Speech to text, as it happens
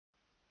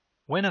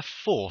when a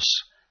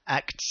force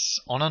acts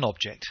on an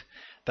object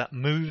that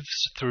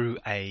moves through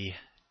a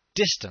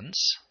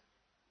distance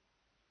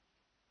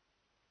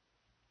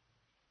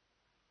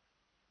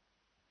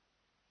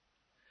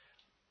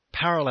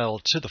parallel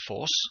to the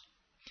force,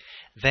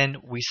 then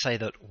we say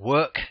that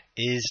work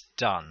is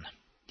done.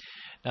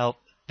 Now,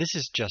 this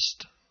is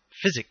just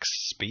physics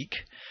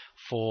speak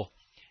for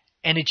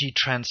energy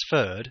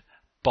transferred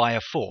by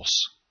a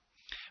force.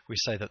 We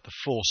say that the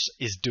force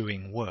is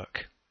doing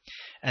work.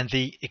 And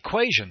the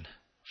equation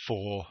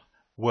for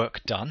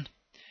work done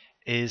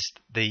is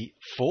the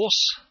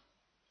force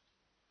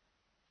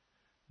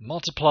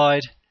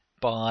multiplied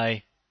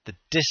by the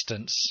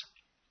distance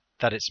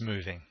that it's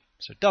moving.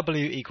 So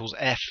W equals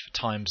F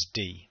times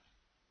D.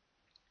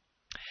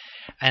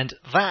 And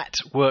that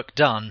work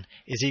done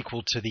is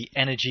equal to the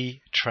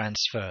energy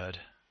transferred.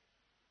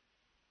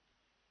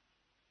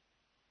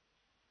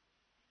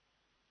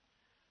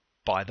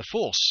 By the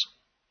force.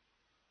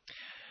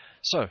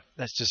 So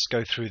let's just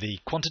go through the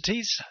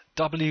quantities.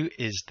 W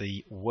is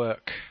the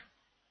work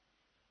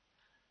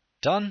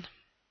done.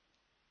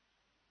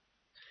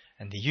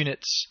 And the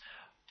units,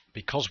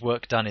 because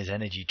work done is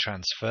energy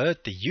transferred,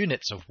 the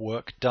units of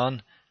work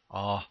done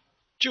are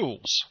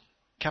joules,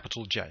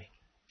 capital J.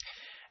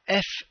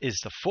 F is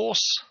the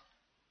force,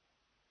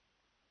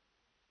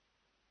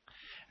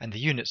 and the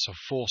units of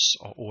force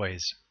are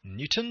always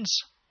newtons,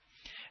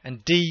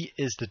 and D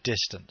is the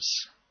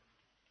distance.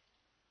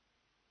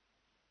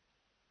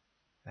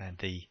 And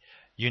the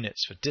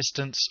units for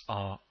distance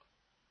are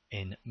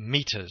in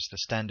meters, the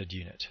standard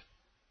unit.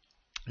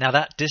 Now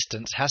that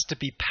distance has to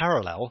be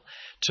parallel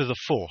to the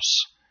force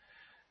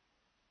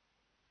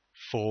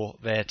for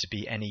there to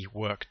be any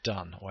work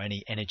done or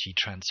any energy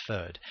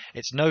transferred.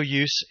 It's no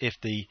use if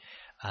the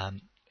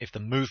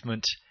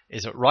movement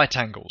is at right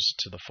angles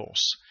to the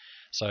force.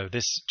 So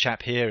this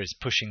chap here is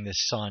pushing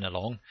this sign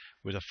along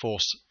with a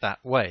force that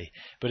way.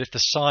 But if the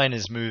sign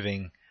is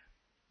moving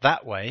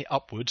that way,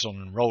 upwards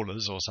on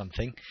rollers or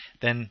something,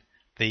 then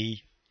the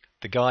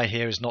guy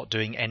here is not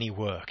doing any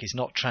work. He's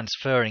not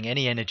transferring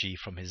any energy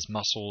from his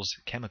muscles,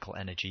 chemical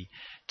energy,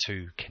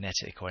 to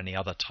kinetic or any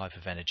other type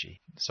of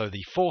energy. So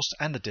the force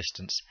and the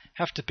distance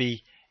have to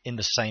be in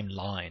the same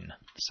line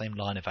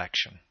of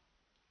action.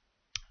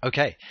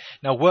 Okay,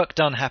 now work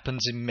done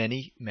happens in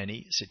many,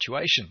 many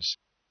situations.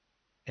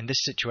 In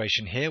this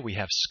situation here, we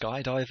have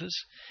skydivers,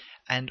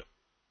 and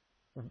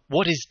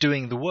what is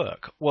doing the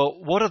work? Well,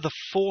 what are the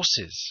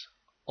forces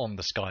on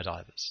the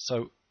skydivers?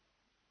 So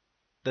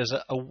there's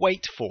a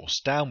weight force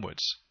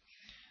downwards.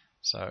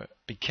 So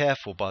be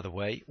careful, by the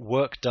way.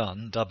 Work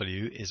done,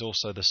 W, is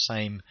also the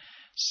same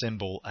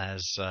symbol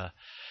as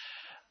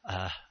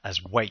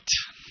weight,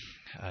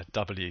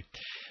 W.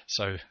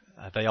 So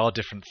they are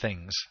different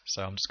things.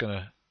 So I'm just going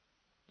to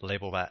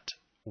label that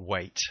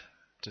weight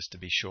just to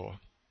be sure.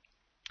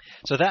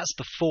 So that's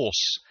the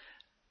force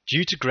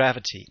due to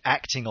gravity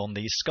acting on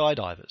these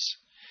skydivers.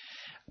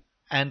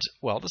 And,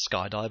 well, the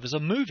skydivers are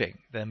moving.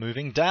 They're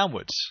moving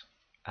downwards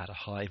at a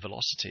high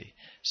velocity.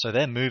 So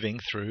they're moving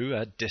through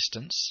a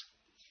distance.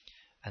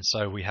 And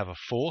so we have a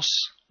force,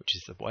 which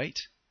is the weight,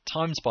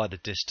 times by the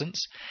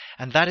distance.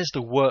 And that is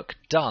the work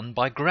done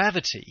by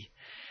gravity.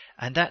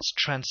 And that's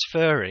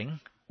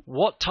transferring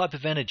what type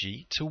of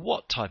energy to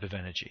what type of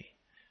energy?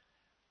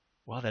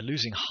 Well, they're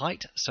losing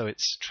height, so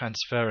it's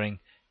transferring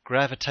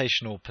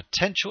gravitational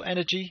potential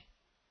energy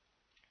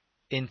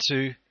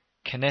into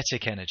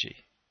kinetic energy.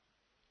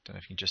 Don't know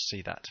if you can just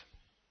see that.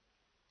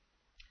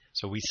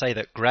 So we say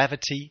that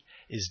gravity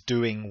is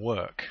doing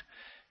work.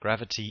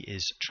 Gravity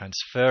is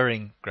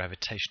transferring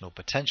gravitational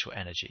potential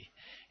energy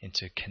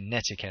into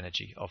kinetic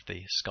energy of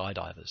the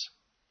skydivers.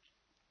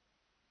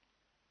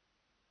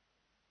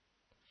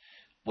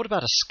 What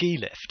about a ski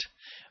lift?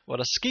 Well,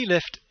 a ski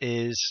lift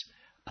is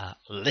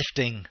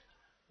lifting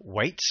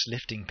weights,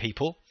 lifting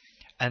people,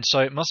 and so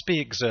it must be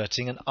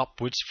exerting an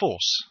upwards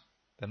force.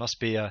 There must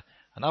be an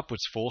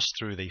upwards force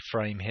through the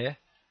frame here.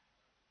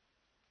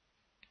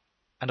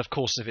 And of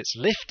course, if it's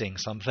lifting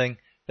something,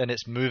 then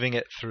it's moving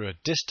it through a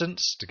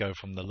distance to go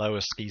from the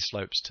lower ski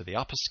slopes to the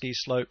upper ski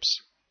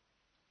slopes.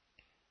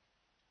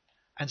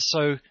 And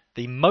so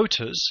the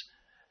motors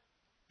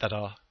that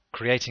are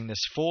creating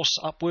this force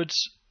upwards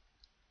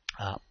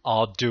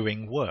are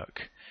doing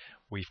work.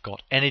 We've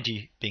got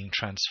energy being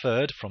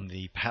transferred from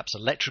the perhaps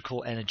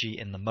electrical energy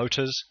in the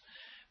motors,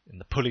 in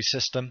the pulley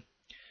system,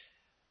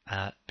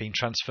 being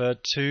transferred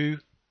to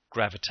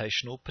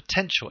gravitational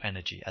potential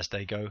energy as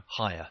they go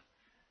higher.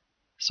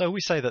 So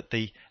we say that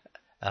the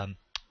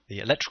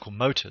electrical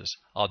motors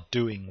are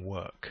doing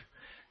work.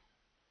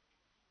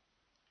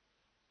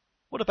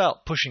 What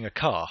about pushing a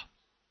car?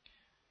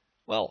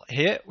 Well,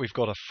 here we've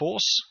got a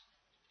force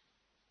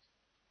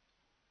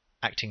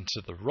acting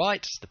to the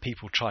right as the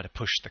people try to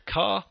push the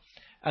car,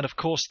 and of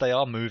course they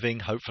are moving,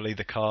 hopefully,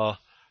 the car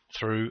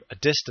through a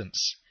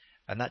distance,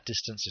 and that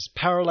distance is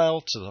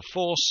parallel to the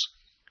force,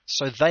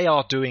 so they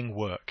are doing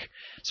work.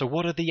 So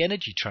what are the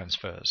energy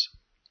transfers?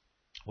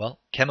 Well,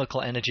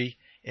 chemical energy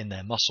in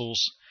their muscles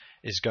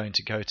is going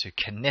to go to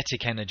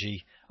kinetic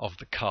energy of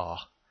the car,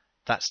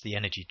 That's the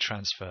energy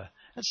transfer.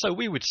 And so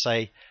we would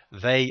say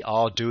they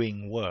are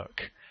doing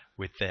work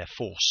with their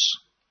force.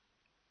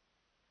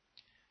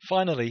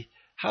 Finally,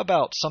 how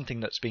about something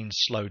that's been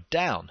slowed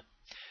down?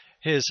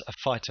 Here's a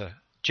fighter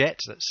jet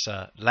that's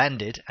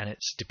landed and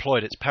it's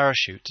deployed its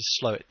parachute to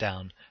slow it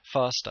down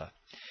faster.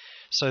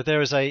 So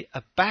there is a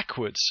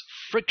backwards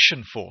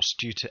friction force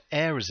due to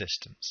air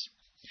resistance.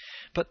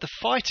 But the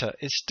fighter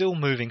is still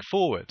moving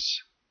forwards.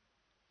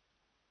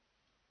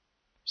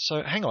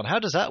 So hang on, how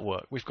does that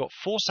work? We've got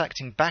force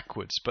acting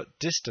backwards, but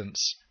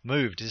distance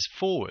moved is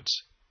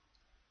forwards.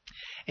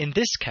 In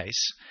this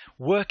case,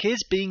 work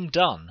is being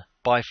done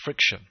by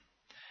friction,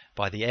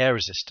 by the air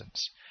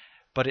resistance,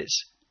 but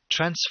it's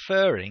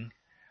transferring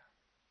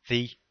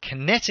the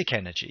kinetic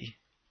energy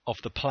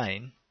of the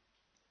plane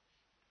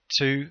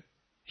to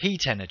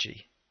heat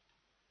energy.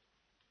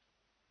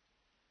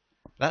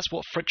 That's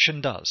what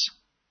friction does.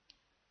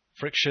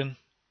 Friction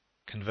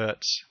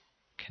converts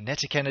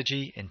kinetic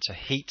energy into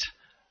heat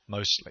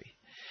mostly.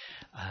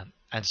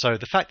 And so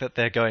the fact that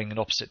they're going in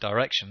opposite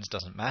directions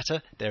doesn't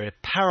matter. They're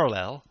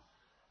parallel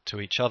to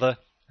each other.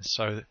 And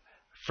so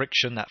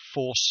friction, that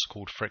force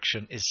called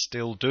friction, is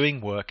still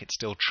doing work. It's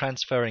still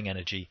transferring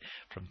energy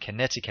from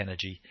kinetic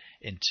energy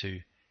into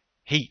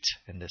heat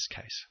in this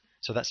case.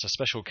 So that's a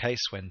special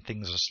case when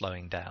things are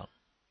slowing down.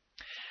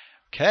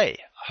 Okay,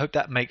 I hope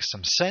that makes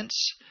some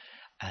sense,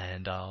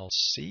 and I'll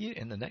see you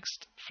in the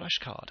next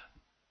flashcard.